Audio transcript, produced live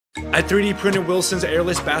I 3D printed Wilson's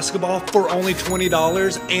Airless basketball for only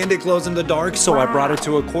 $20 and it glows in the dark, so I brought it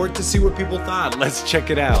to a court to see what people thought. Let's check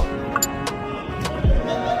it out.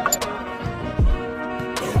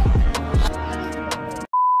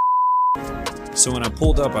 So when I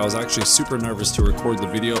pulled up, I was actually super nervous to record the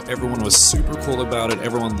video. Everyone was super cool about it.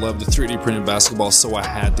 Everyone loved the 3D printed basketball, so I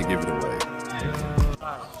had to give it away.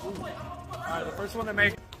 Alright, the first one to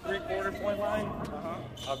make 3/4 point line,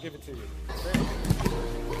 I'll give it to you.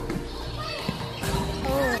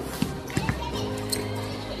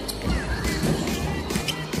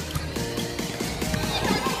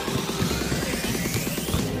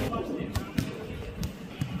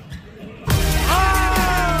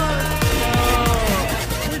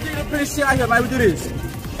 Shit out here, man. We do this.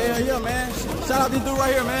 Hell yeah, man. Shout out this dude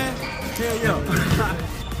right here, man. Hell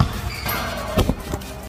yeah.